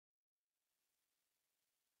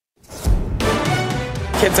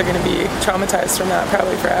kids are going to be traumatized from that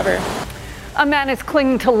probably forever. A man is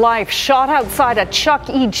clinging to life, shot outside a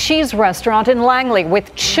Chuck E. Cheese restaurant in Langley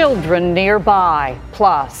with children nearby.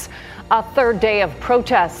 Plus, a third day of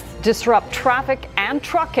protests disrupt traffic and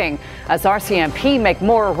trucking as RCMP make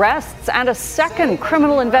more arrests, and a second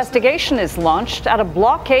criminal investigation is launched at a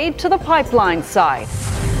blockade to the pipeline site.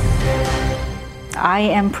 I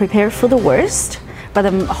am prepared for the worst, but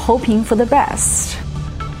I'm hoping for the best.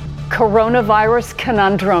 Coronavirus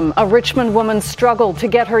conundrum. A Richmond woman struggled to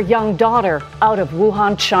get her young daughter out of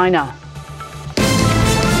Wuhan, China.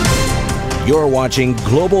 You're watching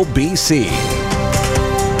Global BC.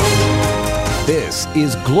 This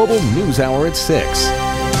is Global News Hour at 6.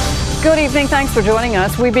 Good evening. Thanks for joining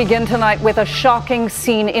us. We begin tonight with a shocking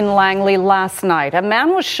scene in Langley last night. A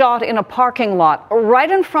man was shot in a parking lot right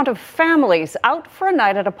in front of families out for a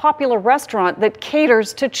night at a popular restaurant that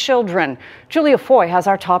caters to children. Julia Foy has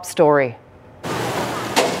our top story.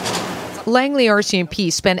 Langley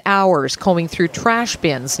RCMP spent hours combing through trash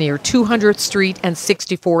bins near 200th Street and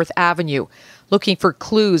 64th Avenue, looking for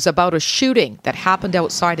clues about a shooting that happened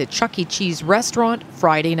outside a Chuck E. Cheese restaurant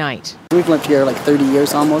Friday night. We've lived here like 30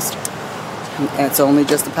 years almost, and it's only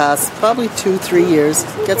just the past probably 2-3 years.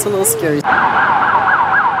 It gets a little scary.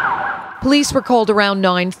 Police were called around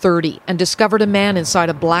 9:30 and discovered a man inside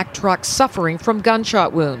a black truck suffering from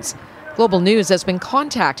gunshot wounds. Global News has been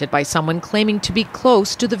contacted by someone claiming to be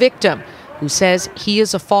close to the victim, who says he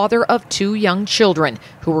is a father of 2 young children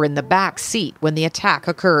who were in the back seat when the attack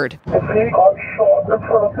occurred. If he got shot in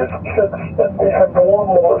front of his kids and they had no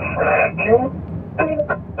remorse, do you think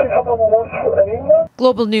they have remorse for anyone?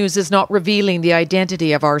 Global News is not revealing the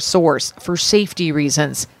identity of our source for safety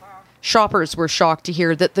reasons. Shoppers were shocked to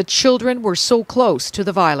hear that the children were so close to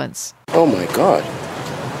the violence. Oh my God.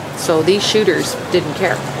 So these shooters didn't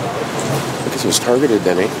care. Because it was targeted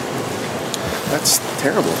then, eh? That's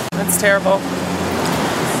terrible. That's terrible.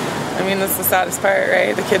 I mean, that's the saddest part,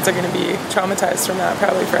 right? The kids are going to be traumatized from that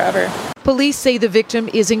probably forever. Police say the victim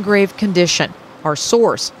is in grave condition. Our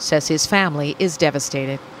source says his family is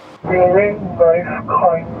devastated. Very nice,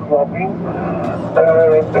 kind, loving,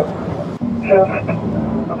 and just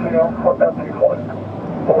there for everyone.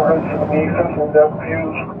 For his nieces and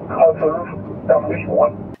nephews, cousins,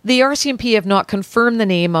 everyone. The RCMP have not confirmed the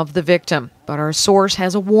name of the victim, but our source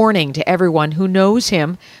has a warning to everyone who knows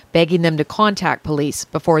him, begging them to contact police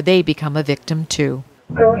before they become a victim too.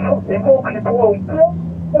 There are some evil people out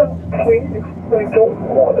there, and please, I don't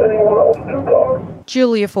want anyone else to die.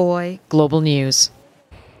 Julia Foy, Global News.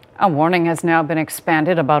 A warning has now been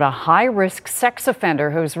expanded about a high-risk sex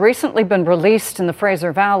offender who's recently been released in the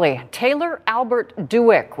Fraser Valley. Taylor Albert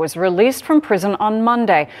Dewick was released from prison on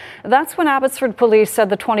Monday. That's when Abbotsford police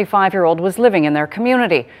said the 25-year-old was living in their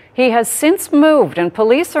community. He has since moved, and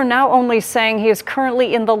police are now only saying he is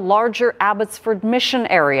currently in the larger Abbotsford Mission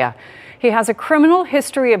area. He has a criminal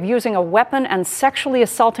history of using a weapon and sexually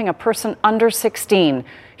assaulting a person under 16.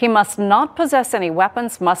 He must not possess any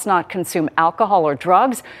weapons, must not consume alcohol or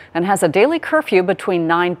drugs, and has a daily curfew between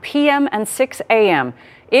 9 p.m. and 6 a.m.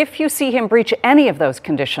 If you see him breach any of those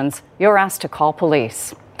conditions, you're asked to call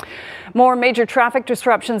police. More major traffic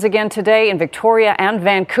disruptions again today in Victoria and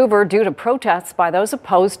Vancouver due to protests by those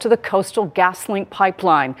opposed to the Coastal GasLink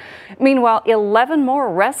pipeline. Meanwhile, 11 more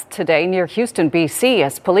arrests today near Houston, BC,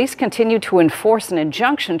 as police continue to enforce an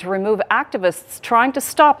injunction to remove activists trying to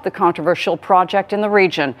stop the controversial project in the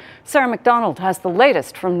region. Sarah McDonald has the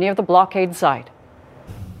latest from near the blockade site.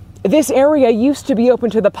 This area used to be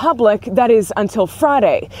open to the public, that is, until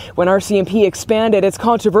Friday, when RCMP expanded its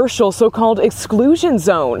controversial so-called exclusion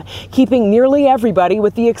zone, keeping nearly everybody,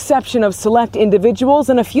 with the exception of select individuals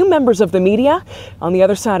and a few members of the media, on the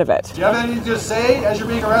other side of it. Do you have anything to say as you're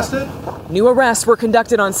being arrested? New arrests were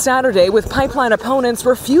conducted on Saturday, with pipeline opponents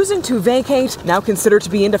refusing to vacate, now considered to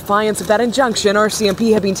be in defiance of that injunction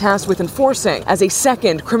RCMP have been tasked with enforcing, as a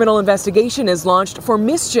second criminal investigation is launched for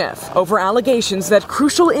mischief over allegations that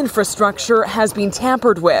crucial infrastructure has been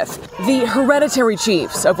tampered with. The hereditary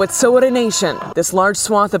chiefs of Wet'suwet'en Nation, this large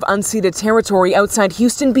swath of unceded territory outside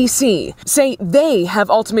Houston, BC, say they have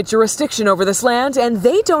ultimate jurisdiction over this land and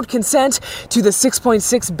they don't consent to the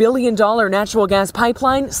 $6.6 billion natural gas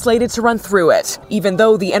pipeline slated to run through it, even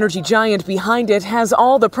though the energy giant behind it has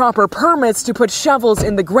all the proper permits to put shovels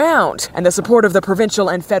in the ground and the support of the provincial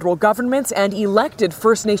and federal governments and elected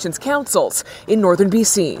First Nations councils in northern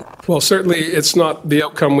BC. Well, certainly it's not the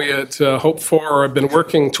outcome we had hoped for or have been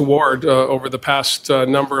working toward over the past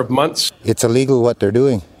number of months. It's illegal what they're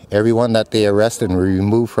doing. Everyone that they arrested and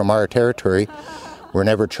removed from our territory were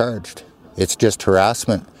never charged. It's just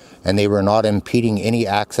harassment, and they were not impeding any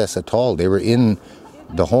access at all. They were in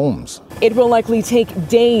the homes. It will likely take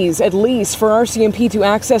days at least for RCMP to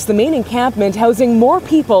access the main encampment, housing more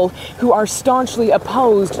people who are staunchly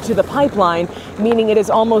opposed to the pipeline, meaning it is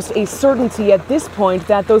almost a certainty at this point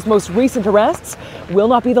that those most recent arrests will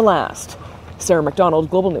not be the last. Sarah McDonald,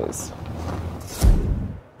 Global News.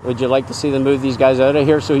 Would you like to see them move these guys out of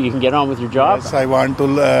here so you can get on with your job? Yes, I want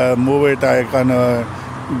to move it. I can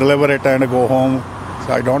deliver it and go home.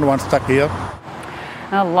 So I don't want stuck here.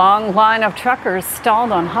 A long line of truckers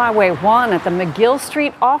stalled on Highway 1 at the McGill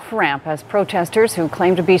Street off-ramp as protesters who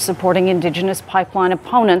claim to be supporting Indigenous pipeline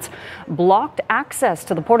opponents blocked access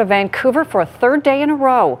to the Port of Vancouver for a third day in a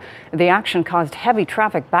row. The action caused heavy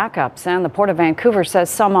traffic backups, and the Port of Vancouver says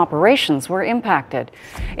some operations were impacted.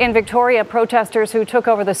 In Victoria, protesters who took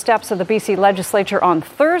over the steps of the BC legislature on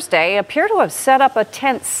Thursday appear to have set up a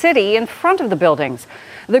tent city in front of the buildings.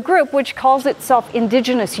 The group, which calls itself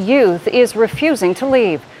Indigenous Youth, is refusing to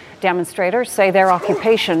leave. Demonstrators say their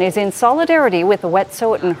occupation is in solidarity with the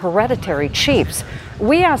Wet'suwet'en hereditary chiefs.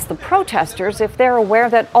 We asked the protesters if they're aware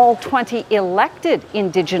that all 20 elected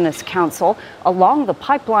Indigenous council along the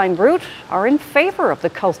pipeline route are in favor of the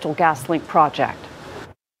Coastal GasLink project.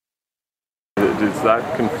 Does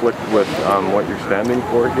that conflict with what you're standing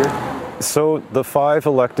for here? So the 5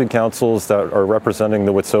 elected councils that are representing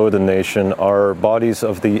the Wet'suwet'en Nation are bodies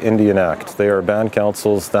of the Indian Act. They are band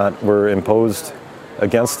councils that were imposed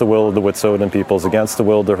against the will of the Wet'suwet'en peoples, against the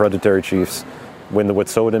will of the hereditary chiefs, when the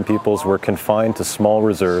Wet'suwet'en peoples were confined to small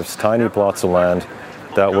reserves, tiny plots of land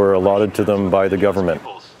that were allotted to them by the government.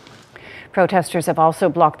 Protesters have also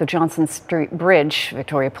blocked the Johnson Street Bridge.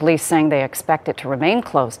 Victoria Police saying they expect it to remain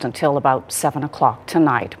closed until about 7 o'clock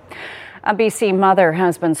tonight. A BC mother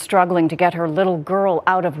has been struggling to get her little girl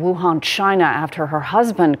out of Wuhan, China, after her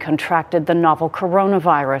husband contracted the novel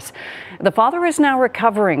coronavirus. The father is now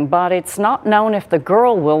recovering, but it's not known if the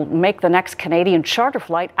girl will make the next Canadian charter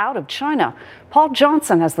flight out of China. Paul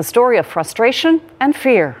Johnson has the story of frustration and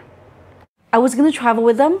fear. I was going to travel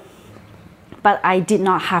with them, but I did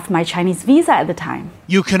not have my Chinese visa at the time.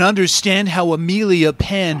 You can understand how Amelia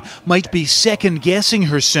Pan might be second-guessing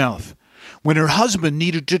herself when her husband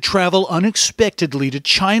needed to travel unexpectedly to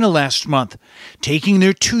China last month, taking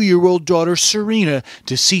their 2-year-old daughter Serena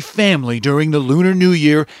to see family during the Lunar New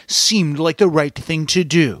Year seemed like the right thing to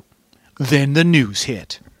do. Then the news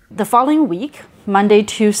hit. The following week, Monday,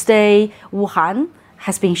 Tuesday, Wuhan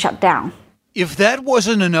has been shut down. If that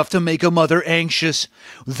wasn't enough to make a mother anxious,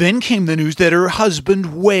 then came the news that her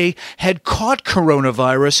husband, Wei, had caught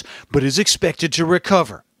coronavirus but is expected to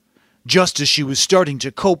recover. Just as she was starting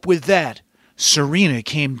to cope with that, Serena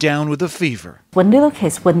came down with a fever. When little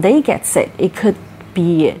kids, when they get sick, it could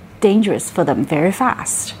be dangerous for them very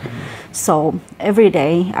fast. So every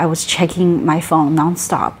day I was checking my phone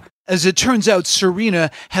nonstop. As it turns out,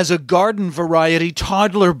 Serena has a garden variety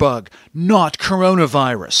toddler bug, not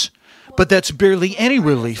coronavirus. But that's barely any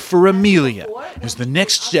relief for Amelia, as the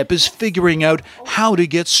next step is figuring out how to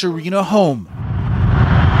get Serena home.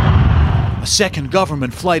 A second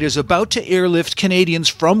government flight is about to airlift Canadians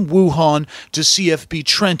from Wuhan to CFB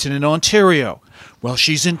Trenton in Ontario, while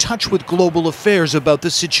she's in touch with Global Affairs about the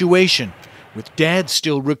situation, with Dad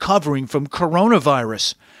still recovering from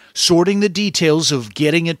coronavirus, sorting the details of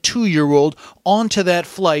getting a 2-year-old onto that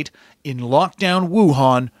flight in lockdown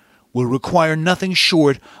Wuhan will require nothing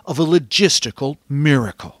short of a logistical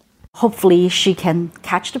miracle. Hopefully she can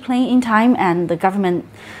catch the plane in time, and the government,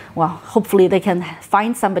 hopefully they can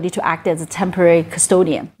find somebody to act as a temporary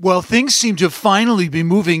custodian. Well, things seem to finally be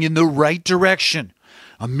moving in the right direction.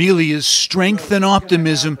 Amelia's strength and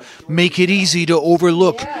optimism make it easy to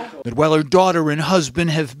overlook that while her daughter and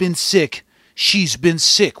husband have been sick, she's been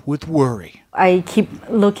sick with worry. I keep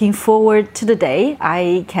looking forward to the day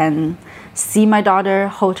I can see my daughter,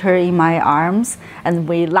 hold her in my arms, and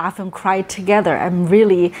we laugh and cry together. I'm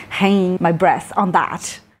really hanging my breath on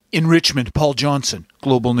that. In Richmond, Paul Johnson,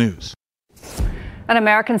 Global News. An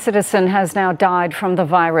American citizen has now died from the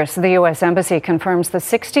virus. The U.S. Embassy confirms the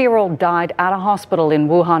 60-year-old died at a hospital in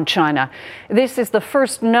Wuhan, China. This is the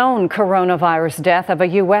first known coronavirus death of a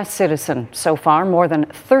U.S. citizen. So far, more than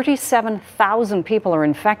 37,000 people are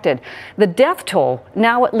infected. The death toll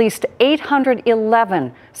now at least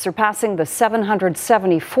 811, surpassing the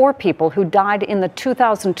 774 people who died in the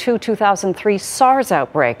 2002-2003 SARS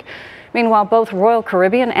outbreak. Meanwhile, both Royal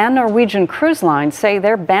Caribbean and Norwegian Cruise Lines say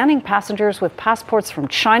they're banning passengers with passports from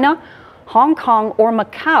China, Hong Kong, or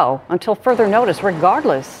Macau until further notice,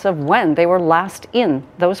 regardless of when they were last in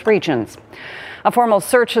those regions. A formal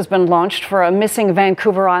search has been launched for a missing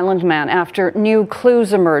Vancouver Island man after new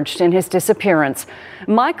clues emerged in his disappearance.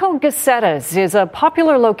 Michael Gacetas is a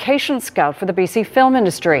popular location scout for the BC film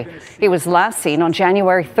industry. He was last seen on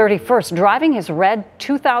January 31st driving his red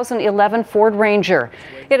 2011 Ford Ranger.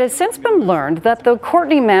 It has since been learned that the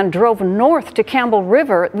Courtney man drove north to Campbell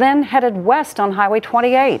River, then headed west on Highway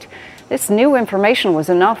 28. This new information was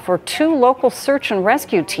enough for 2 local search and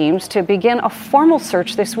rescue teams to begin a formal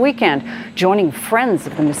search this weekend, joining friends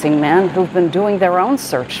of the missing man who've been doing their own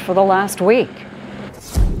search for the last week.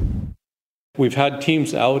 We've had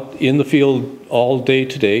teams out in the field all day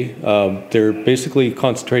today. They're basically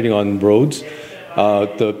concentrating on roads,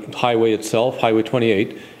 the highway itself, Highway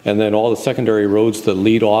 28, and then all the secondary roads that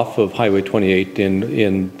lead off of Highway 28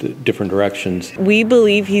 in different directions. We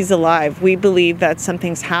believe he's alive. We believe that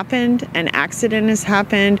something's happened, an accident has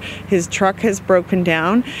happened, his truck has broken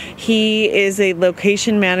down. He is a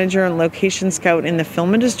location manager and location scout in the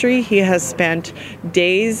film industry. He has spent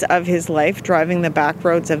days of his life driving the back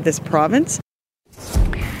roads of this province.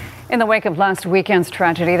 In the wake of last weekend's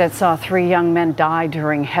tragedy that saw 3 young men die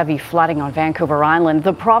during heavy flooding on Vancouver Island,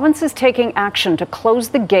 the province is taking action to close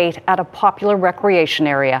the gate at a popular recreation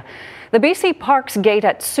area. The BC Parks gate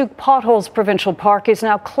at Souk Potholes Provincial Park is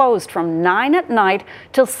now closed from 9 at night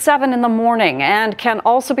till 7 in the morning and can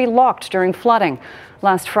also be locked during flooding.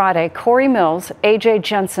 Last Friday, Corey Mills, AJ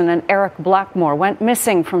Jensen and Eric Blackmore went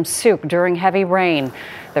missing from Souk during heavy rain.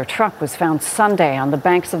 Their truck was found Sunday on the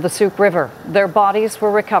banks of the Souk River. Their bodies were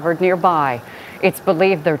recovered nearby. It's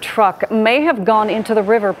believed their truck may have gone into the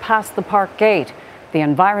river past the park gate. The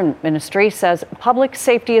Environment Ministry says public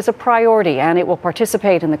safety is a priority and it will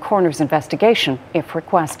participate in the coroner's investigation if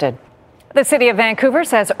requested. The City of Vancouver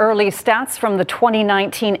says early stats from the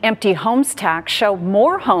 2019 empty homes tax show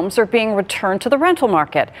more homes are being returned to the rental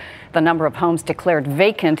market. The number of homes declared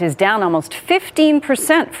vacant is down almost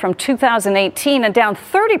 15% from 2018 and down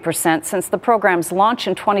 30% since the program's launch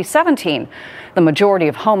in 2017. The majority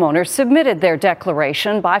of homeowners submitted their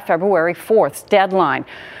declaration by February 4th's deadline.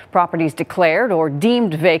 Properties declared or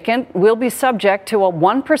deemed vacant will be subject to a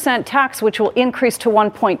 1% tax, which will increase to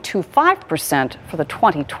 1.25% for the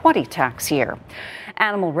 2020 tax year.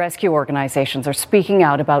 Animal rescue organizations are speaking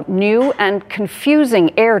out about new and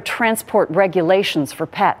confusing air transport regulations for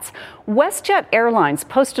pets. WestJet Airlines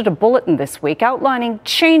posted a bulletin this week outlining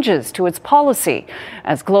changes to its policy.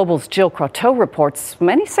 As Global's Jill Croteau reports,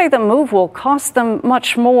 many say the move will cost them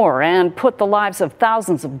much more and put the lives of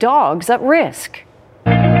thousands of dogs at risk.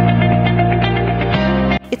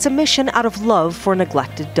 It's a mission out of love for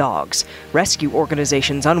neglected dogs. Rescue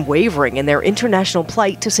organizations unwavering in their international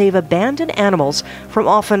plight to save abandoned animals from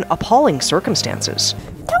often appalling circumstances.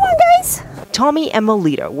 Come on, guys! Tommy and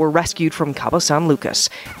Melita were rescued from Cabo San Lucas.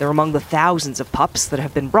 They're among the thousands of pups that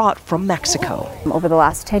have been brought from Mexico. Over the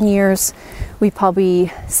last 10 years, we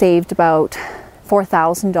probably saved about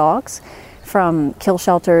 4,000 dogs from kill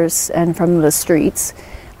shelters and from the streets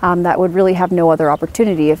that would really have no other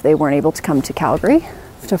opportunity if they weren't able to come to Calgary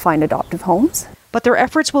to find adoptive homes. But their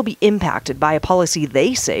efforts will be impacted by a policy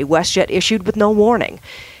they say WestJet issued with no warning.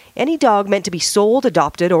 Any dog meant to be sold,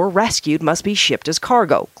 adopted, or rescued must be shipped as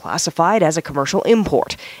cargo, classified as a commercial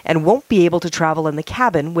import, and won't be able to travel in the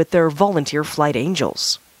cabin with their volunteer flight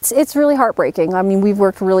angels. It's really heartbreaking. I mean, we've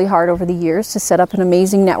worked really hard over the years to set up an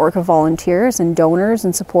amazing network of volunteers and donors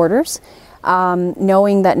and supporters.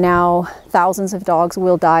 Knowing that now thousands of dogs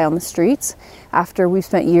will die on the streets after we've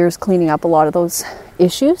spent years cleaning up a lot of those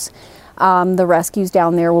issues. The rescues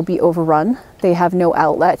down there will be overrun. They have no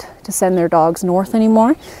outlet to send their dogs north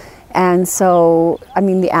anymore. And so, I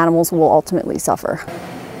mean, the animals will ultimately suffer.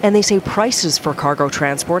 And they say prices for cargo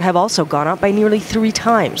transport have also gone up by nearly 3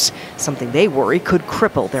 times, something they worry could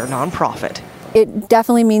cripple their nonprofit. It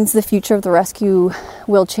definitely means the future of the rescue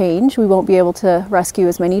will change. We won't be able to rescue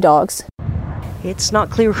as many dogs. It's not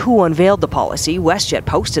clear who unveiled the policy. WestJet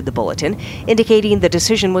posted the bulletin, indicating the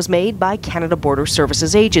decision was made by Canada Border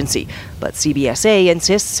Services Agency. But CBSA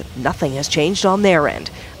insists nothing has changed on their end,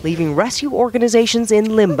 leaving rescue organizations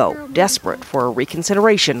in limbo, desperate for a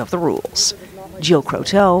reconsideration of the rules. Jill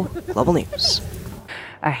Croteau, Global News.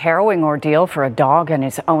 A harrowing ordeal for a dog and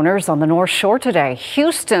his owners on the North Shore today.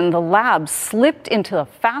 Houston, the lab slipped into a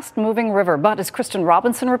fast-moving river, but as Kristen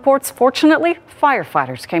Robinson reports, fortunately,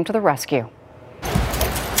 firefighters came to the rescue.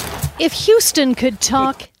 If Houston could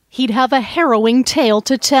talk, he'd have a harrowing tale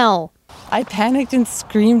to tell. I panicked and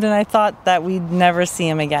screamed, and I thought that we'd never see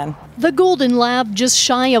him again. The Golden Lab, just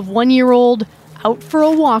shy of 1 year old, out for a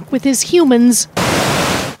walk with his humans.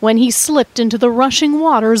 when he slipped into the rushing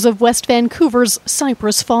waters of West Vancouver's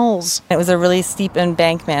Cypress Falls. It was a really steep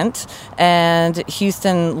embankment, and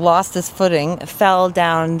Houston lost his footing, fell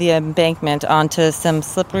down the embankment onto some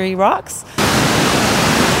slippery rocks.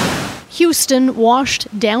 Houston washed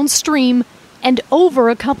downstream and over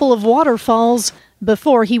a couple of waterfalls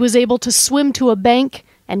before he was able to swim to a bank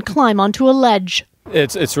and climb onto a ledge.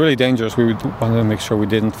 It's really dangerous. We would want to make sure we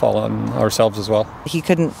didn't fall on ourselves as well. He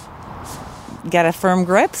couldn't get a firm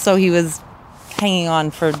grip, so he was hanging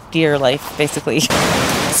on for dear life, basically.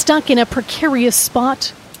 Stuck in a precarious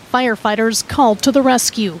spot, firefighters called to the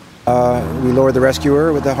rescue. We lowered the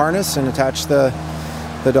rescuer with the harness and attached the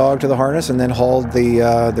dog to the harness, and then hauled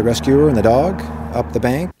the rescuer and the dog up the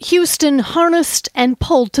bank. Houston harnessed and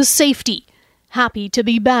pulled to safety, happy to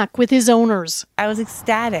be back with his owners. I was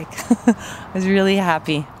ecstatic. I was really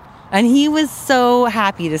happy. And he was so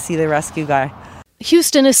happy to see the rescue guy.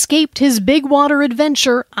 Houston escaped his big water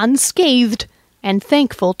adventure unscathed and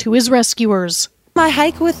thankful to his rescuers. I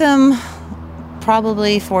hike with him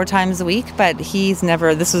probably 4 times a week, but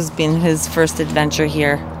this has been his first adventure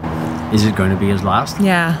here. Is it going to be his last?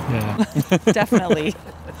 Yeah. Definitely.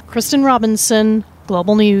 Kristen Robinson,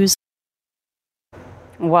 Global News.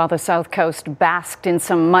 While the South Coast basked in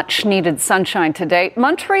some much-needed sunshine today,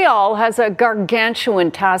 Montreal has a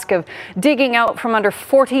gargantuan task of digging out from under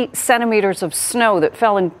 40 centimeters of snow that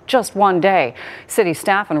fell in just one day. City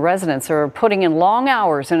staff and residents are putting in long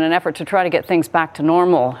hours in an effort to try to get things back to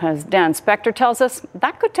normal. As Dan Spector tells us,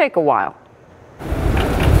 that could take a while.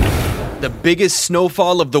 The biggest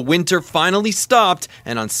snowfall of the winter finally stopped,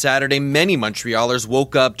 and on Saturday, many Montrealers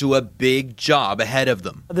woke up to a big job ahead of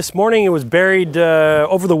them. This morning, it was buried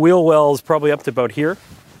over the wheel wells, probably up to about here,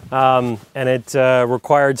 and it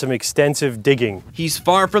required some extensive digging. He's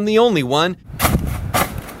far from the only one.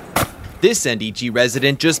 This NDG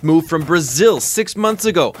resident just moved from Brazil 6 months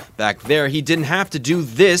ago. Back there, he didn't have to do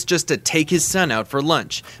this just to take his son out for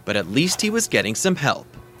lunch, but at least he was getting some help.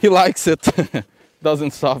 He likes it.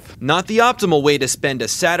 Doesn't stop. Not the optimal way to spend a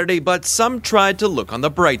Saturday, but some tried to look on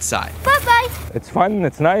the bright side. Bye-bye. It's fun,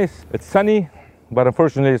 it's nice, it's sunny, but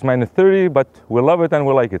unfortunately it's minus 30, but we love it and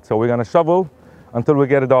we like it. So we're gonna shovel until we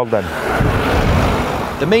get it all done.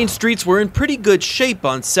 The main streets were in pretty good shape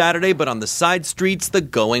on Saturday, but on the side streets, the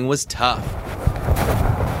going was tough.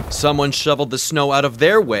 Someone shoveled the snow out of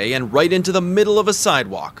their way and right into the middle of a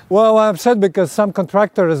sidewalk. Well, I'm upset because some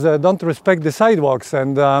contractors don't respect the sidewalks,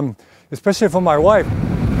 and especially for my wife.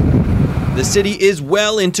 The city is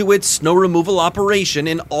well into its snow removal operation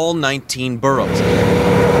in all 19 boroughs.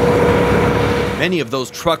 Many of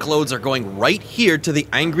those truckloads are going right here to the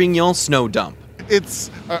Angrignon snow dump.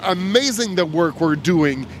 It's amazing the work we're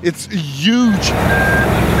doing. It's huge.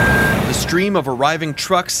 The stream of arriving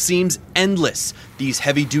trucks seems endless. These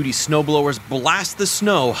heavy-duty snowblowers blast the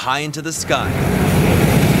snow high into the sky.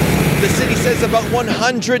 The city says about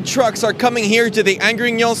 100 trucks are coming here to the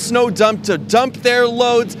Angrignon snow dump to dump their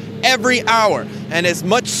loads every hour. And as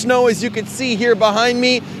much snow as you can see here behind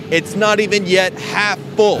me, it's not even yet half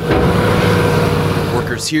full.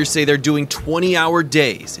 Workers here say they're doing 20-hour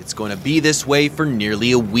days. It's going to be this way for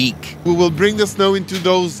nearly a week. We will bring the snow into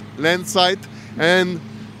those land sites, and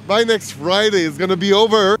by next Friday it's going to be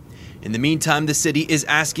over. In the meantime, the city is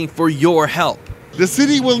asking for your help. The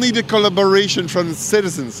city will need a collaboration from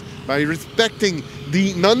citizens by respecting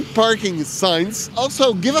the non-parking signs.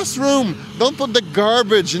 Also, give us room. Don't put the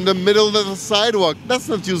garbage in the middle of the sidewalk. That's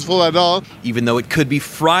not useful at all. Even though it could be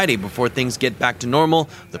Friday before things get back to normal,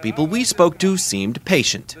 the people we spoke to seemed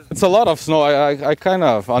patient. It's a lot of snow. I kind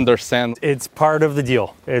of understand. It's part of the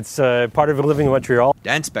deal. It's part of living in Montreal.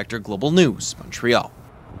 Dan Spector, Global News, Montreal.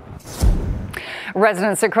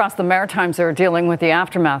 Residents across the Maritimes are dealing with the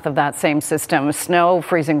aftermath of that same system. Snow,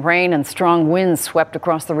 freezing rain, and strong winds swept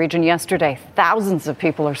across the region yesterday. Thousands of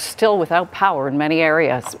people are still without power in many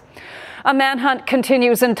areas. A manhunt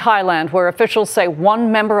continues in Thailand, where officials say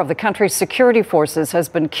one member of the country's security forces has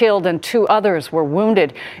been killed and 2 others were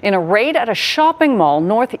wounded in a raid at a shopping mall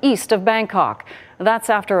northeast of Bangkok.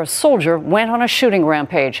 That's after a soldier went on a shooting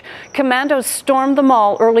rampage. Commandos stormed the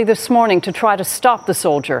mall early this morning to try to stop the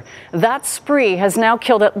soldier. That spree has now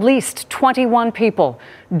killed at least 21 people.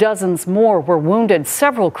 Dozens more were wounded,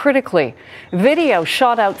 several critically. Video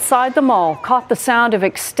shot outside the mall caught the sound of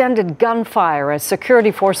extended gunfire as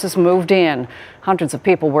security forces moved in. Hundreds of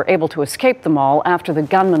people were able to escape the mall after the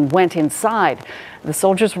gunman went inside. The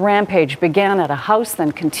soldiers' rampage began at a house,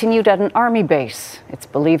 then continued at an army base. It's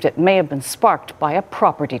believed it may have been sparked by a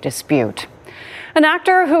property dispute. An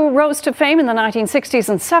actor who rose to fame in the 1960s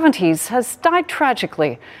and 70s has died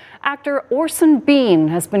tragically. Actor Orson Bean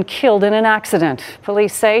has been killed in an accident.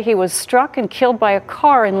 Police say he was struck and killed by a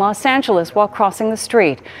car in Los Angeles while crossing the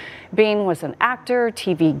street. Bean was an actor,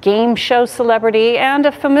 TV game show celebrity, and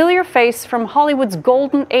a familiar face from Hollywood's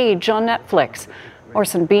golden age on Netflix.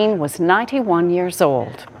 Orson Bean was 91 years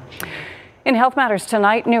old. In Health Matters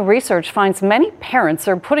tonight, new research finds many parents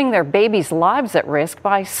are putting their babies' lives at risk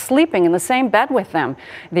by sleeping in the same bed with them.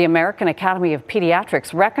 The American Academy of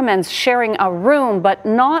Pediatrics recommends sharing a room, but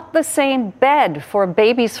not the same bed for a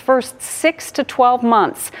baby's first 6 to 12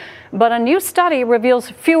 months. But a new study reveals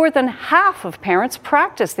fewer than half of parents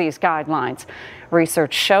practice these guidelines.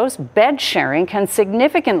 Research shows bed sharing can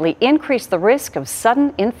significantly increase the risk of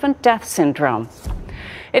sudden infant death syndrome.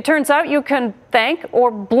 It turns out you can thank or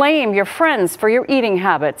blame your friends for your eating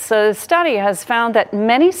habits. A study has found that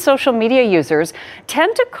many social media users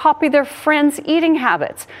tend to copy their friends' eating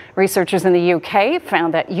habits. Researchers in the UK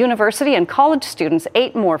found that university and college students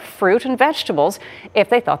ate more fruit and vegetables if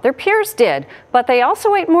they thought their peers did, but they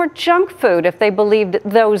also ate more junk food if they believed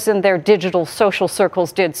those in their digital social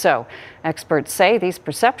circles did so. Experts say these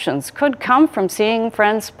perceptions could come from seeing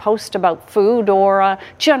friends post about food or a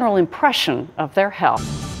general impression of their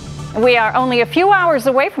health. We are only a few hours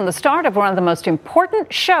away from the start of one of the most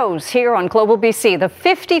important shows here on Global BC, the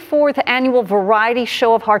 54th annual Variety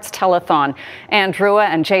Show of Hearts Telethon. Anne Drua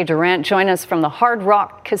and Jay Durant join us from the Hard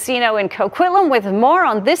Rock Casino in Coquitlam with more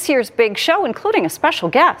on this year's big show, including a special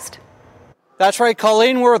guest. That's right,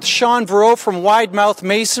 Colleen. We're with Sean Verreau from Wide Mouth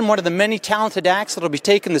Mason, one of the many talented acts that will be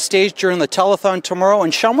taking the stage during the telethon tomorrow.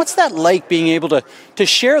 And Sean, what's that like, being able to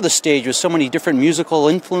share the stage with so many different musical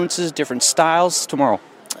influences, different styles tomorrow?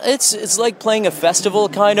 It's like playing a festival,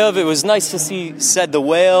 kind of. It was nice to see Said the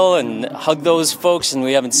Whale and hug those folks, and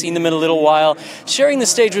we haven't seen them in a little while. Sharing the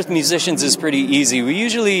stage with musicians is pretty easy. We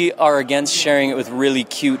usually are against sharing it with really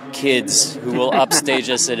cute kids who will upstage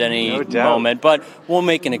us at any moment, but we'll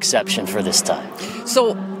make an exception for this time.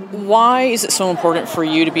 So why is it so important for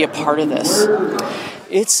you to be a part of this?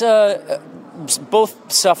 It's both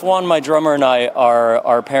Safwan, my drummer, and I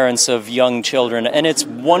are parents of young children, and it's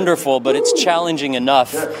wonderful, but it's challenging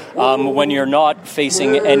enough when you're not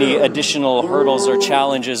facing any additional hurdles or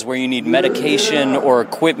challenges where you need medication or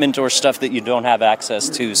equipment or stuff that you don't have access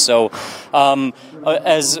to. So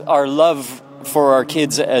as our love for our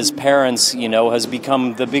kids as parents, has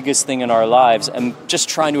become the biggest thing in our lives. And just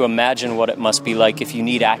trying to imagine what it must be like if you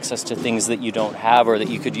need access to things that you don't have or that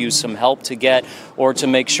you could use some help to get, or to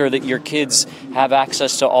make sure that your kids have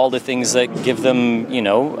access to all the things that give them,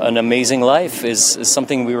 an amazing life is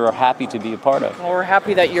something we were happy to be a part of. Well, we're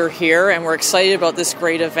happy that you're here, and we're excited about this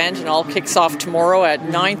great event, and all kicks off tomorrow at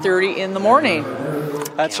 9:30 in the morning.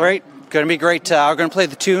 That's right. Going to be great. We're going to play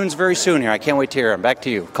the tunes very soon here. I can't wait to hear them. Back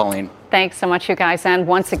to you, Colleen. Thanks so much, you guys. And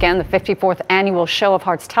once again, the 54th annual Show of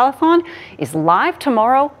Hearts Telethon is live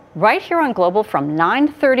tomorrow right here on Global from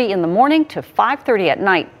 9:30 in the morning to 5:30 at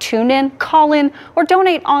night. Tune in, call in, or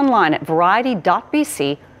donate online at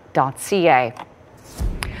variety.bc.ca.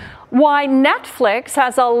 Why Netflix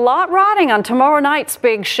has a lot riding on tomorrow night's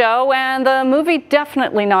big show, and the movie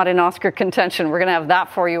definitely not in Oscar contention. We're going to have that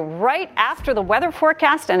for you right after the weather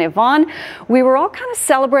forecast. And Yvonne, we were all kind of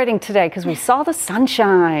celebrating today because we saw the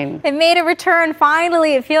sunshine. It made a return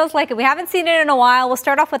finally. It feels like it. We haven't seen it in a while. We'll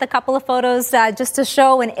start off with a couple of photos just to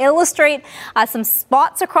show and illustrate some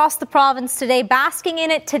spots across the province today. Basking in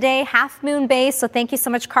it today, Half Moon Bay. So thank you so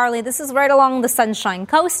much, Carly. This is right along the Sunshine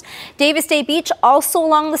Coast. Davis Day Beach, also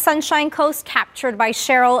along the Sunshine Coast, captured by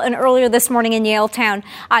Cheryl, and earlier this morning in Yaletown,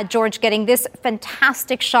 George getting this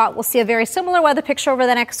fantastic shot. We'll see a very similar weather picture over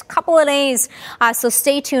the next couple of days, so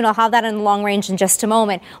stay tuned. I'll have that in long range in just a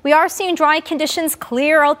moment. We are seeing dry conditions,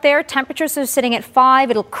 clear out there. Temperatures are sitting at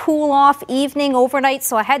 5. It'll cool off evening, overnight,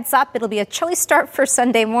 so a heads up. It'll be a chilly start for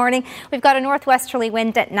Sunday morning. We've got a northwesterly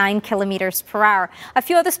wind at 9 kilometers per hour. A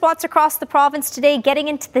few other spots across the province today, getting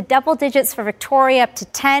into the double digits for Victoria, up to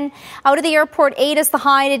 10. Out of the airport, 8 is the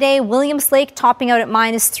high today. Williams Lake topping out at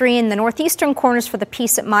 -3, in the northeastern corners for the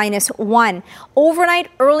Peace at -1. Overnight,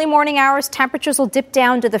 early morning hours, temperatures will dip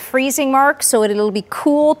down to the freezing mark, so it'll be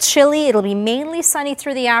cool, chilly. It'll be mainly sunny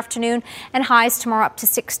through the afternoon, and highs tomorrow up to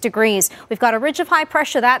 6 degrees. We've got a ridge of high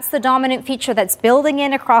pressure. That's the dominant feature that's building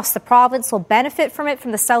in across the province. We'll benefit from it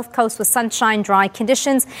from the south coast with sunshine, dry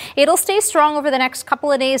conditions. It'll stay strong over the next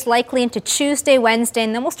couple of days, likely into Tuesday, Wednesday,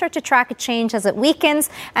 and then we'll start to track a change as it weakens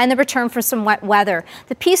and the return for some wet weather.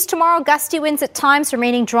 The Peace Northeast tomorrow, gusty winds at times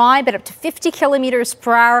remaining dry, but up to 50 kilometers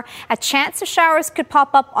per hour. A chance of showers could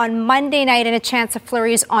pop up on Monday night and a chance of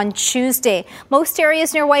flurries on Tuesday. Most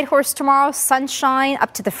areas near Whitehorse tomorrow, sunshine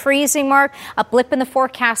up to the freezing mark. A blip in the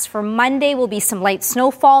forecast for Monday will be some light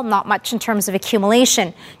snowfall, not much in terms of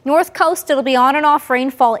accumulation. North coast, it'll be on and off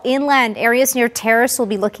rainfall inland. Areas near Terrace will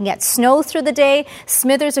be looking at snow through the day.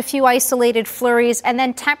 Smithers, a few isolated flurries, and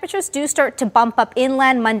then temperatures do start to bump up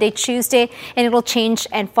inland Monday, Tuesday, and it'll change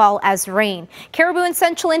and fall as rain. Caribou and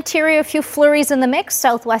central interior, a few flurries in the mix.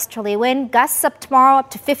 Southwesterly wind, gusts up tomorrow up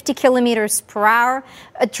to 50 kilometers per hour.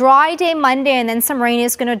 A dry day Monday, and then some rain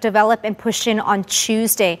is going to develop and push in on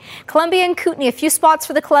Tuesday. Columbia and Kootenay, a few spots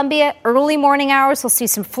for the Columbia. Early morning hours, we'll see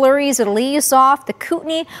some flurries. It'll ease off. The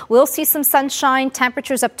Kootenay will see some sunshine.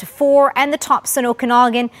 Temperatures up to 4, and the tops in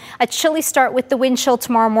Okanagan. A chilly start with the wind chill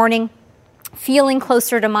tomorrow morning. Feeling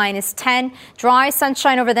closer to -10. Dry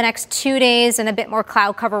sunshine over the next 2 days and a bit more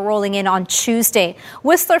cloud cover rolling in on Tuesday.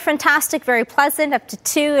 Whistler, fantastic, very pleasant, up to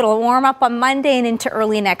 2. It'll warm up on Monday and into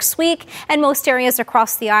early next week. And most areas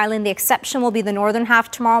across the island, the exception will be the northern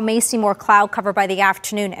half tomorrow. May see more cloud cover by the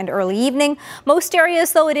afternoon and early evening. Most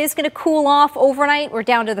areas, though, it is going to cool off overnight. We're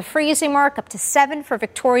down to the freezing mark, up to 7 for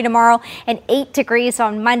Victoria tomorrow and 8 degrees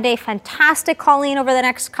on Monday. Fantastic, Colleen, over the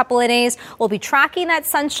next couple of days. We'll be tracking that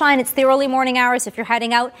sunshine. It's the early morning hours. If you're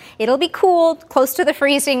heading out, it'll be cool, close to the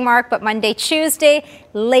freezing mark, but Monday, Tuesday,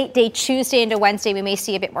 late day Tuesday into Wednesday, we may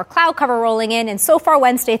see a bit more cloud cover rolling in. And so far,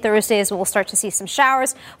 Wednesday, Thursday, is we'll start to see some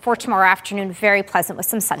showers. For tomorrow afternoon, very pleasant with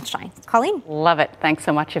some sunshine. Colleen? Love it. Thanks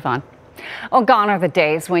so much, Yvonne. Oh, gone are the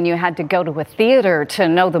days when you had to go to a theater to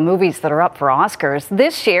know the movies that are up for Oscars.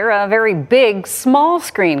 This year, a very big, small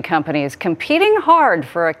screen company is competing hard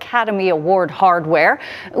for Academy Award hardware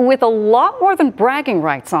with a lot more than bragging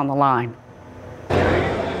rights on the line.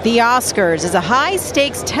 The Oscars is a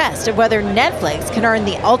high-stakes test of whether Netflix can earn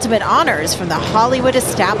the ultimate honors from the Hollywood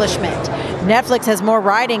establishment. Netflix has more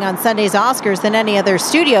riding on Sunday's Oscars than any other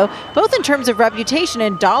studio, both in terms of reputation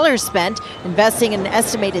and dollars spent, investing an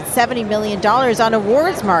estimated $70 million on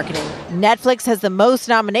awards marketing. Netflix has the most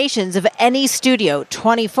nominations of any studio,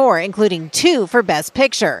 24, including 2 for Best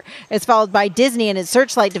Picture. It's followed by Disney and its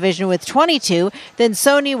Searchlight division with 22, then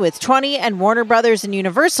Sony with 20, and Warner Brothers and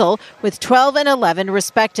Universal with 12 and 11,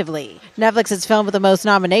 respectively. Netflix's film with the most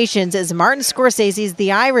nominations is Martin Scorsese's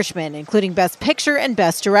The Irishman, including Best Picture and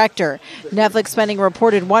Best Director. Netflix spending a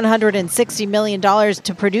reported $160 million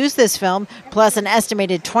to produce this film, plus an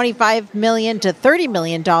estimated $25 million to $30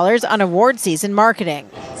 million on award season marketing.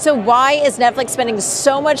 So why is Netflix spending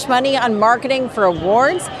so much money on marketing for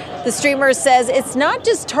awards? The streamer says it's not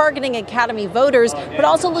just targeting Academy voters, but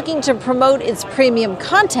also looking to promote its premium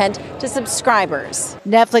content to subscribers.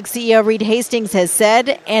 Netflix CEO Reed Hastings has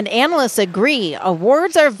said, and analysts agree,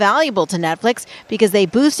 awards are valuable to Netflix because they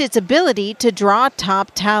boost its ability to draw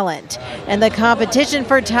top talent. And the competition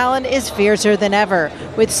for talent is fiercer than ever,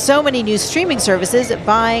 with so many new streaming services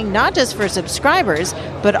vying not just for subscribers,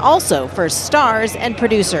 but also for stars and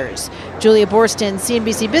producers. Julia Borston,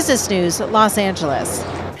 CNBC Business News, Los Angeles.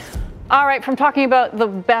 All right, from talking about the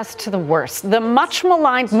best to the worst, the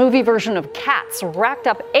much-maligned movie version of Cats racked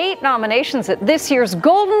up 8 nominations at this year's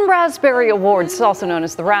Golden Raspberry Awards, also known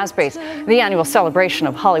as the Raspberries, the annual celebration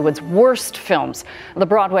of Hollywood's worst films. The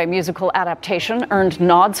Broadway musical adaptation earned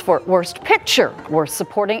nods for Worst Picture, Worst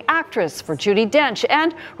Supporting Actress for Judi Dench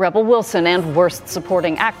and Rebel Wilson, and Worst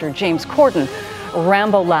Supporting Actor James Corden.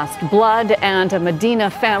 Rambo Last Blood and A Medina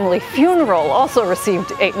Family Funeral also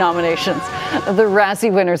received 8 nominations. The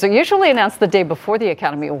Razzie winners are usually announced the day before the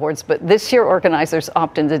Academy Awards, but this year organizers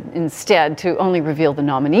opted instead to only reveal the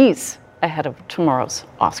nominees ahead of tomorrow's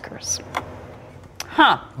Oscars.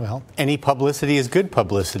 Well, any publicity is good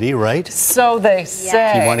publicity, right? So they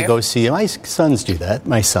say. If you want to go see, my sons do that.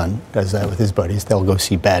 My son does that with his buddies. They'll go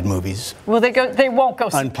see bad movies. Well, they won't go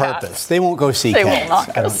see on purpose. Cats. They won't go see They Cats. will not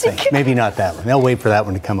go I don't see think. Cats. Maybe not that one. They'll wait for that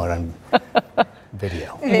one to come out on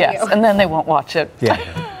video. Yes, and then they won't watch it. Yeah.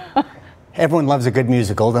 Everyone loves a good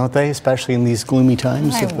musical, don't they? Especially in these gloomy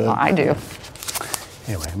times. I do.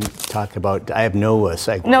 Anyway, I'm talking about. I have no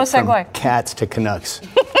segue. No segue. From Cats to Canucks.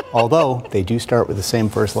 Although they do start with the same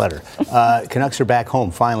first letter. Canucks are back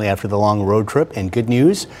home finally after the long road trip. And good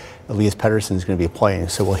news, Elias Pettersson is going to be playing.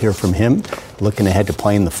 So we'll hear from him looking ahead to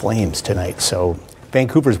playing the Flames tonight. So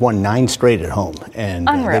Vancouver's won 9 straight at home. And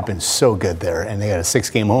they've been so good there. And they got a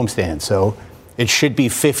 6-game homestand. So it should be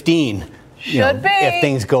 15 if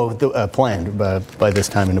things go planned by this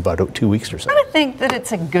time in about 2 weeks or so. I think that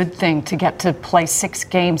it's a good thing to get to play 6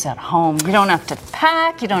 games at home. You don't have to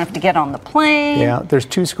pack. You don't have to get on the plane. Yeah, there's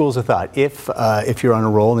 2 schools of thought. If you're on a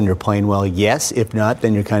roll and you're playing well, yes. If not,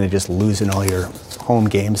 then you're kind of just losing all your home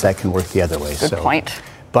games. That can work the other way. Good point.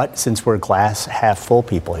 But since we're glass half full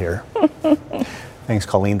people here. Thanks,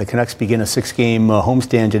 Colleen. The Canucks begin a 6-game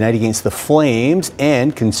homestand tonight against the Flames,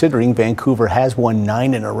 and considering Vancouver has won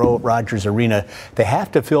 9 in a row at Rogers Arena, they have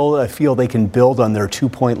to feel they can build on their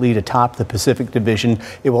 2-point lead atop the Pacific Division.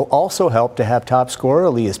 It will also help to have top scorer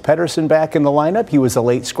Elias Pettersson back in the lineup. He was a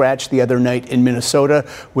late scratch the other night in Minnesota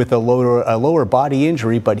with a lower body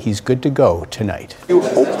injury, but he's good to go tonight. You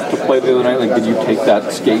hoped to play the other night. Like, did you take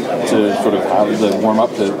that skate to sort of have the warm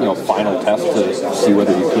up, the final test to see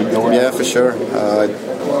whether you could go? Yeah, for sure. I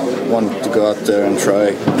wanted to go out there and try,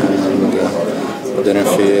 and I didn't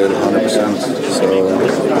feel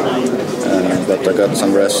 100%. But I got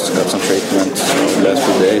some rest, got some treatment the last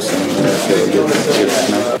few days, and I feel good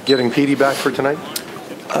now. Getting Petey back for tonight?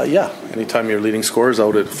 Yeah. Anytime your leading scorer is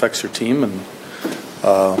out, it affects your team and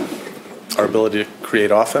our ability to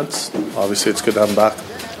create offense. Obviously, it's good to have him back.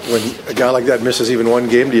 When a guy like that misses even one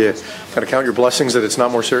game, do you kind of count your blessings that it's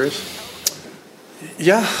not more serious?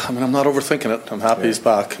 Yeah, I mean, I'm not overthinking it. I'm happy he's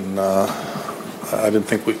back, and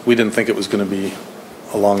we didn't think it was going to be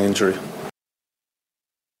a long injury.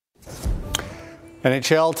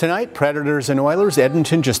 NHL tonight, Predators and Oilers.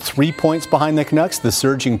 Edmonton just 3 points behind the Canucks. The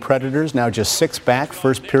surging Predators now just 6 back.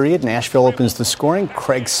 First period, Nashville opens the scoring.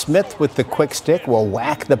 Craig Smith with the quick stick will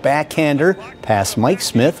whack the backhander past Mike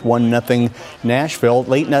Smith. 1-0 Nashville.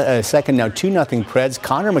 Late second, now 2-0 Preds.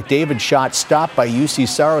 Connor McDavid shot stopped by UC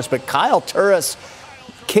Saros, but Kyle Turris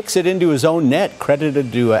kicks it into his own net,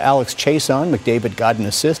 credited to Alex Chason. McDavid got an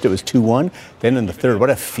assist. It was 2-1. Then in the third, what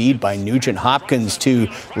a feed by Nugent Hopkins to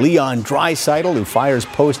Leon Draisaitl, who fires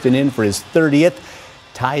Poston in for his 30th.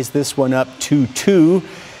 Ties this one up 2-2.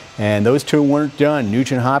 And those two weren't done.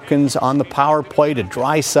 Nugent Hopkins on the power play to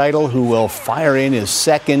Draisaitl, who will fire in his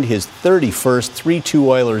second, his 31st. 3-2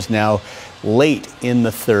 Oilers now late in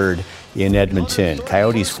the third in Edmonton.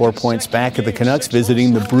 Coyotes 4 points back at the Canucks,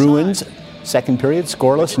 visiting the Bruins. Second period,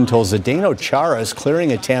 scoreless until Zdeno Chara's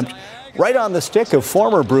clearing attempt right on the stick of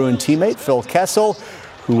former Bruin teammate Phil Kessel,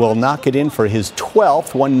 who will knock it in for his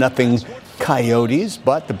 12th, 1-0 Coyotes.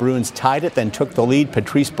 But the Bruins tied it, then took the lead.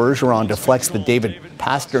 Patrice Bergeron deflects the David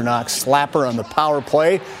Pastrnak slapper on the power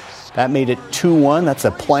play. That made it 2-1. That's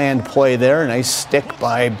a planned play there. A nice stick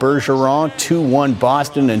by Bergeron. 2-1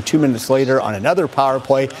 Boston. And 2 minutes later on another power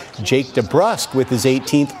play, Jake DeBrusk with his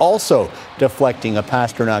 18th also deflecting a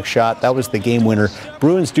Pastrnak shot. That was the game winner.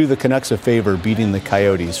 Bruins do the Canucks a favor, beating the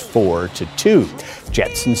Coyotes 4-2.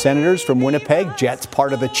 Jets and Senators from Winnipeg. Jets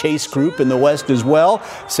part of the Chase group in the West as well.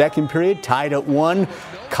 Second period tied at 1.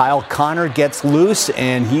 Kyle Connor gets loose,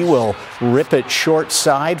 and he will rip it short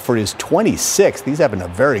side for his 26th. He's having a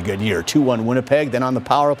very good year. 2-1 Winnipeg. Then on the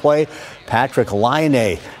power play, Patrick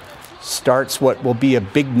Laine starts what will be a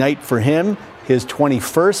big night for him. His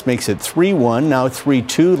 21st makes it 3-1, now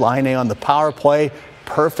 3-2. Laine on the power play.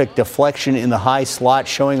 Perfect deflection in the high slot,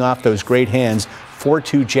 showing off those great hands.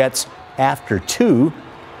 4-2 Jets after 2.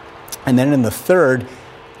 And then in the third,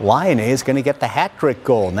 Laine is going to get the hat-trick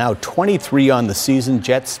goal. Now 23 on the season.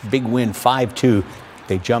 Jets big win 5-2.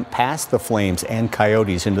 They jump past the Flames and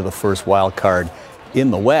Coyotes into the first wild card in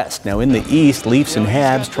the West. Now in the East, Leafs and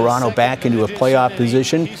Habs, Toronto back into a playoff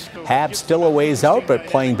position. Habs still a ways out, but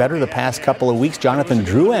playing better the past couple of weeks. Jonathan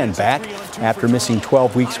Drouin back after missing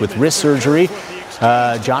 12 weeks with wrist surgery.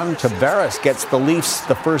 John Tavares gets the Leafs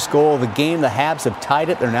the first goal of the game. The Habs have tied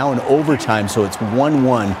it. They're now in overtime, so it's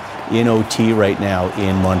 1-1 in OT right now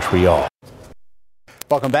in Montreal.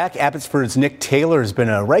 Welcome back. Abbotsford's Nick Taylor has been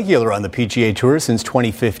a regular on the PGA Tour since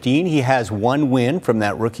 2015. He has one win from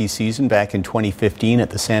that rookie season back in 2015 at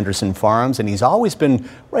the Sanderson Farms, and he's always been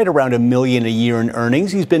right around $1 million a year in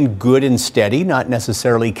earnings. He's been good and steady, not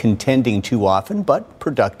necessarily contending too often, but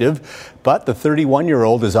productive. But the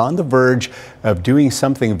 31-year-old is on the verge of doing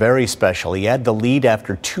something very special. He had the lead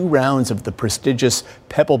after 2 rounds of the prestigious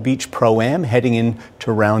Pebble Beach Pro-Am, heading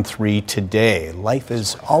into round 3 today. Life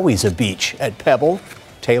is always a beach at Pebble.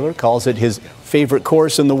 Taylor calls it his favorite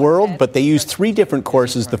course in the world, but they used 3 different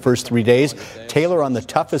courses the first 3 days. Taylor on the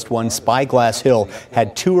toughest one, Spyglass Hill,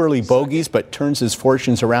 had 2 early bogeys, but turns his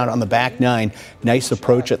fortunes around on the back 9. Nice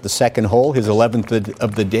approach at the second hole. His 11th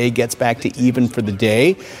of the day gets back to even for the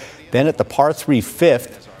day. Then at the par 3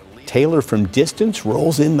 fifth, Taylor from distance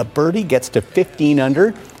rolls in the birdie, gets to 15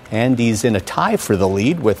 under, and he's in a tie for the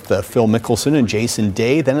lead with Phil Mickelson and Jason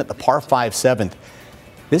Day. Then at the par 5 seventh,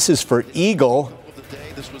 this is for eagle.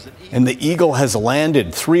 And the Eagle has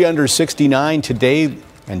landed 3 under 69 today.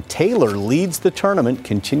 And Taylor leads the tournament,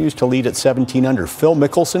 continues to lead at 17 under. Phil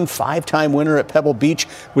Mickelson, 5-time winner at Pebble Beach,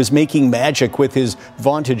 was making magic with his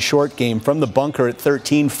vaunted short game. From the bunker at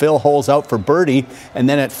 13, Phil holes out for birdie. And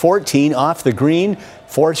then at 14, off the green,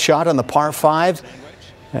 fourth shot on the par 5.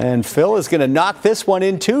 And Phil is going to knock this one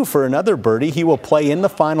in, too, for another birdie. He will play in the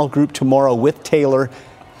final group tomorrow with Taylor.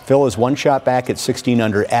 Phil is 1 shot back at 16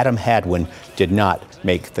 under. Adam Hadwin did not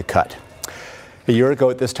make the cut. A year ago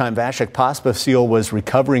at this time, Vasek Pospisil was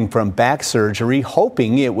recovering from back surgery,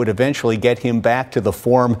 hoping it would eventually get him back to the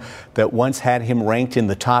form that once had him ranked in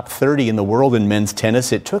the top 30 in the world in men's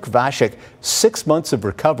tennis. It took Vasek 6 months of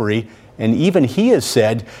recovery, and even he has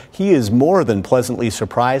said he is more than pleasantly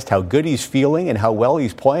surprised how good he's feeling and how well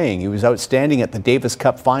he's playing. He was outstanding at the Davis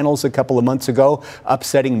Cup finals a couple of months ago,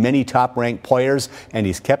 upsetting many top-ranked players, and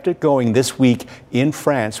he's kept it going this week in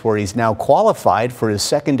France, where he's now qualified for his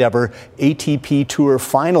second-ever ATP Tour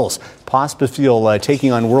finals. Pospisil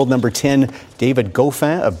taking on world number 10, David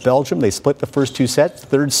Goffin of Belgium. They split the first 2 sets.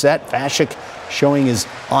 Third set, Vasek showing his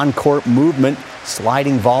on-court movement,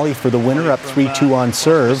 sliding volley for the winner, up 3-2 on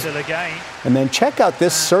serve. And then check out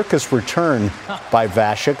this circus return by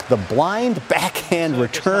Vasek. The blind backhand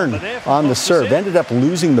return on the serve. Ended up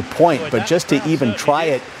losing the point, but just to even try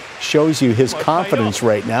it shows you his confidence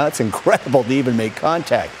right now. It's incredible to even make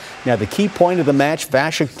contact. Now, the key point of the match,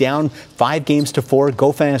 Vasek down 5-4.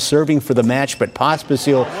 Goffin serving for the match, but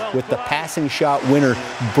Pospisil with the passing shot winner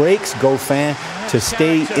breaks Goffin to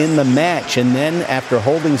stay in the match. And then after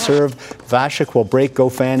holding serve, Vasek will break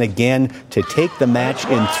Goffin again to take the match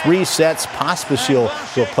in 3 sets.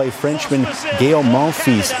 Pospisil will play Frenchman Gael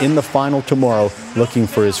Monfils in the final tomorrow, looking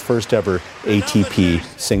for his first ever ATP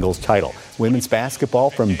singles title. Women's basketball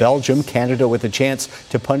from Belgium. Canada with a chance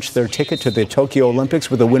to punch their ticket to the Tokyo Olympics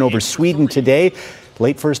with a win over Sweden today.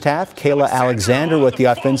 Late first half, Kayla Alexander with the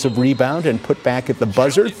offensive rebound and put back at the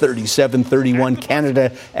buzzer. 37-31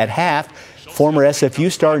 Canada at half. Former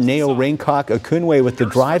SFU star Nao Raincock-Akunwe with the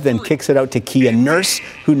drive, then kicks it out to Kia Nurse,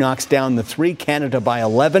 who knocks down the 3. Canada by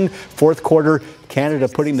 11. Fourth quarter, Canada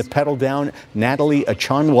putting the pedal down. Natalie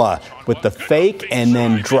Achanwa with the fake and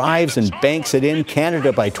then drives and banks it in.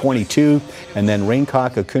 Canada by 22. And then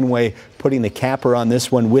Raincock-Akunwe putting the capper on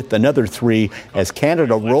this one with another 3 as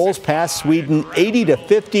Canada rolls past Sweden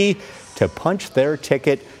 80-50 to punch their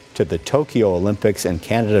ticket to the Tokyo Olympics, and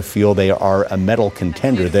Canada feel they are a medal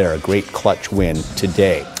contender there. A great clutch win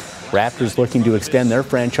today. Raptors looking to extend their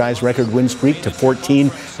franchise record win streak to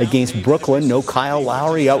 14 against Brooklyn. No Kyle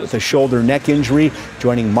Lowry, out with a shoulder neck injury,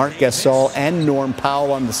 joining Marc Gasol and Norm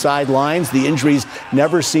Powell on the sidelines. The injuries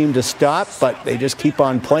never seem to stop, but they just keep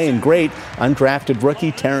on playing great. Undrafted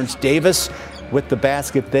rookie Terrence Davis with the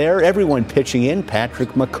basket there. Everyone pitching in. Patrick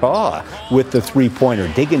McCaw with the 3-pointer.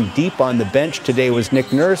 Digging deep on the bench today was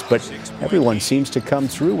Nick Nurse, but everyone seems to come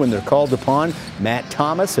through when they're called upon. Matt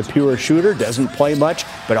Thomas, a pure shooter, doesn't play much,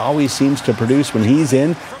 but always seems to produce when he's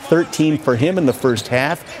in. 13 for him in the first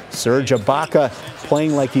half. Serge Ibaka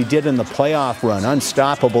playing like he did in the playoff run.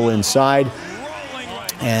 Unstoppable inside.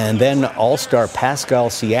 And then all-star Pascal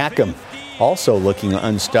Siakam also looking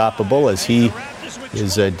unstoppable as he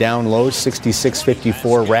is down low,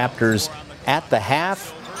 66-54 Raptors at the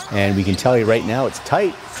half. And we can tell you right now it's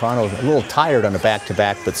tight. Toronto a little tired on a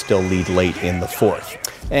back-to-back, but still lead late in the fourth.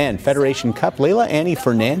 And Federation Cup, Leila Annie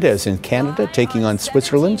Fernandez in Canada taking on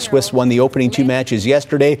Switzerland. Swiss won the opening 2 matches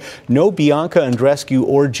yesterday. No Bianca Andreescu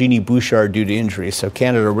or Jeannie Bouchard due to injury, so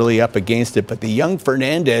Canada really up against it. But the young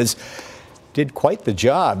Fernandez did quite the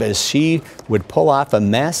job as she would pull off a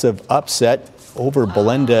massive upset over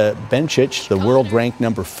Belinda Bencic, the world-ranked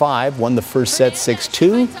number 5, won the first set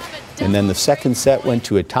 6-2, and then the second set went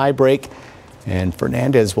to a tiebreak, and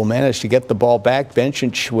Fernandez will manage to get the ball back.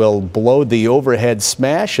 Bencic will blow the overhead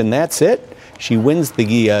smash, and that's it. She wins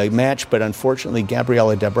the match, but unfortunately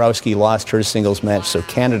Gabriela Dabrowski lost her singles match, so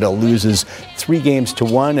Canada loses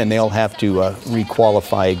 3-1, and they'll have to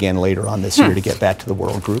re-qualify again later on this year to get back to the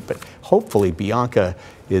world group. But hopefully Bianca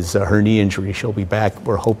is her knee injury. She'll be back,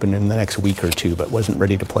 we're hoping, in the next week or 2, but wasn't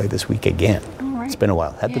ready to play this week again. Right. It's been a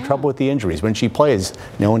while. Had the trouble with the injuries. When she plays,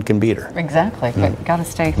 no one can beat her. Exactly. Got to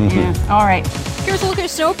stay. Yeah. All right. Here's a look at your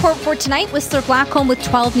snow report for tonight. Whistler Blackcomb with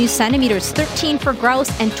 12 new centimeters, 13 for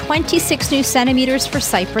Grouse, and 26 new centimeters for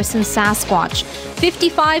Cypress and Sasquatch.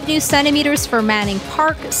 55 new centimeters for Manning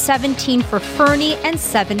Park, 17 for Fernie, and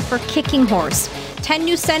 7 for Kicking Horse. 10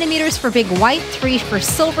 new centimeters for Big White, 3 for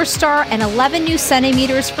Silver Star, and 11 new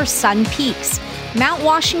centimeters for Sun Peaks. Mount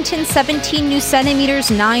Washington, 17 new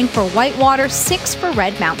centimeters, 9 for Whitewater, 6 for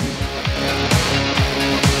Red Mountain.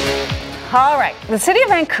 All right. The city of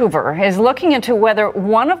Vancouver is looking into whether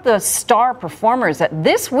one of the star performers at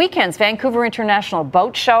this weekend's Vancouver International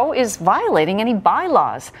Boat Show is violating any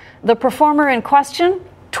bylaws. The performer in question,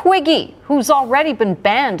 Twiggy, who's already been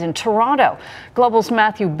banned in Toronto. Global's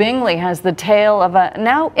Matthew Bingley has the tale of a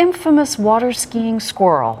now infamous water skiing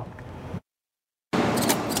squirrel.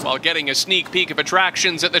 While getting a sneak peek of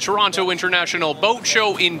attractions at the Toronto International Boat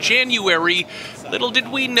Show in January, little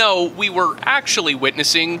did we know we were actually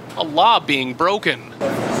witnessing a law being broken.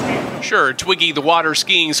 Sure, Twiggy the water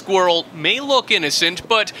skiing squirrel may look innocent,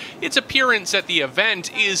 but its appearance at the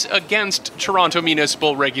event is against Toronto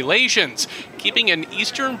municipal regulations. Keeping an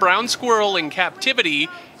eastern brown squirrel in captivity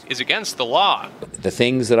is against the law. The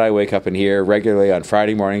things that I wake up and hear regularly on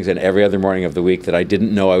Friday mornings and every other morning of the week that I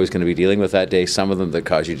didn't know I was going to be dealing with that day, some of them that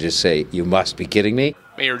cause you to just say, you must be kidding me.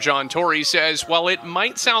 Mayor John Tory says while it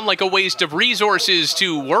might sound like a waste of resources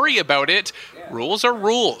to worry about it, rules are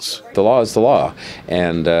rules. The law is the law,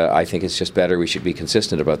 and I think it's just better we should be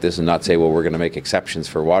consistent about this and not say, well, we're going to make exceptions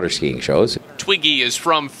for water skiing shows. Twiggy is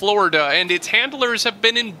from Florida, and its handlers have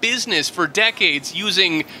been in business for decades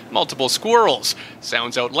using multiple squirrels.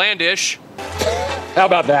 Sounds outlandish. How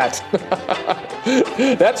about that?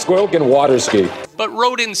 That squirrel can water ski. But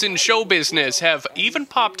rodents in show business have even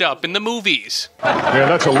popped up in the movies. Yeah,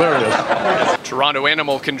 that's hilarious. Toronto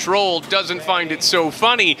Animal Control doesn't find it so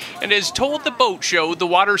funny and has told the boat show the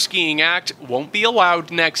Water Skiing Act won't be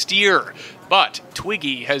allowed next year. But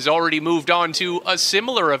Twiggy has already moved on to a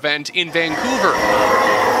similar event in Vancouver,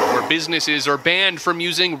 where businesses are banned from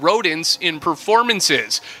using rodents in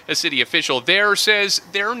performances. A city official there says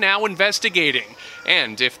they're now investigating.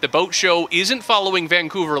 And if the boat show isn't following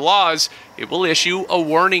Vancouver laws, it will issue a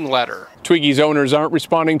warning letter. Twiggy's owners aren't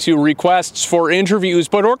responding to requests for interviews,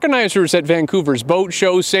 but organizers at Vancouver's boat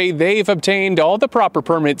show say they've obtained all the proper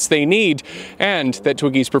permits they need, and that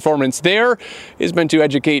Twiggy's performance there is meant to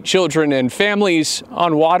educate children and families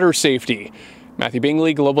on water safety. Matthew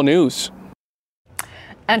Bingley, Global News.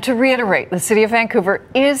 And to reiterate, the City of Vancouver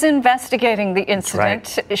is investigating the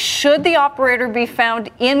incident. Right. Should the operator be found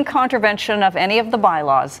in contravention of any of the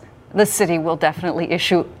bylaws, the city will definitely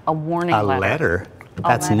issue a warning letter. A letter?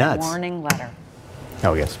 That's nuts. A warning letter.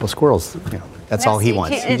 Oh, yes. Well, squirrels, that's all he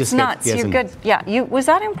wants. It's nuts. You're good. Yeah. Was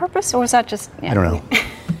that on purpose or was that just... Yeah. I don't know.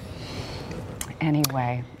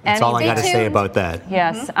 Anyway. That's all I got to say about that.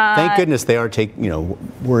 Yes. Thank goodness they are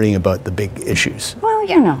worrying about the big issues. Well,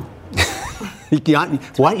 you know.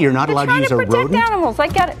 What? You're not allowed to use a rodent? Trying to protect animals.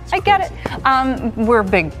 I get it. We're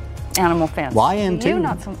big animal fans. Well, I am too. You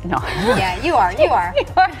not so. No. Yeah, you are.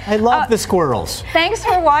 I love the squirrels. Thanks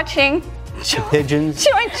for watching. The pigeons.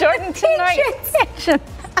 Join Jordan tonight.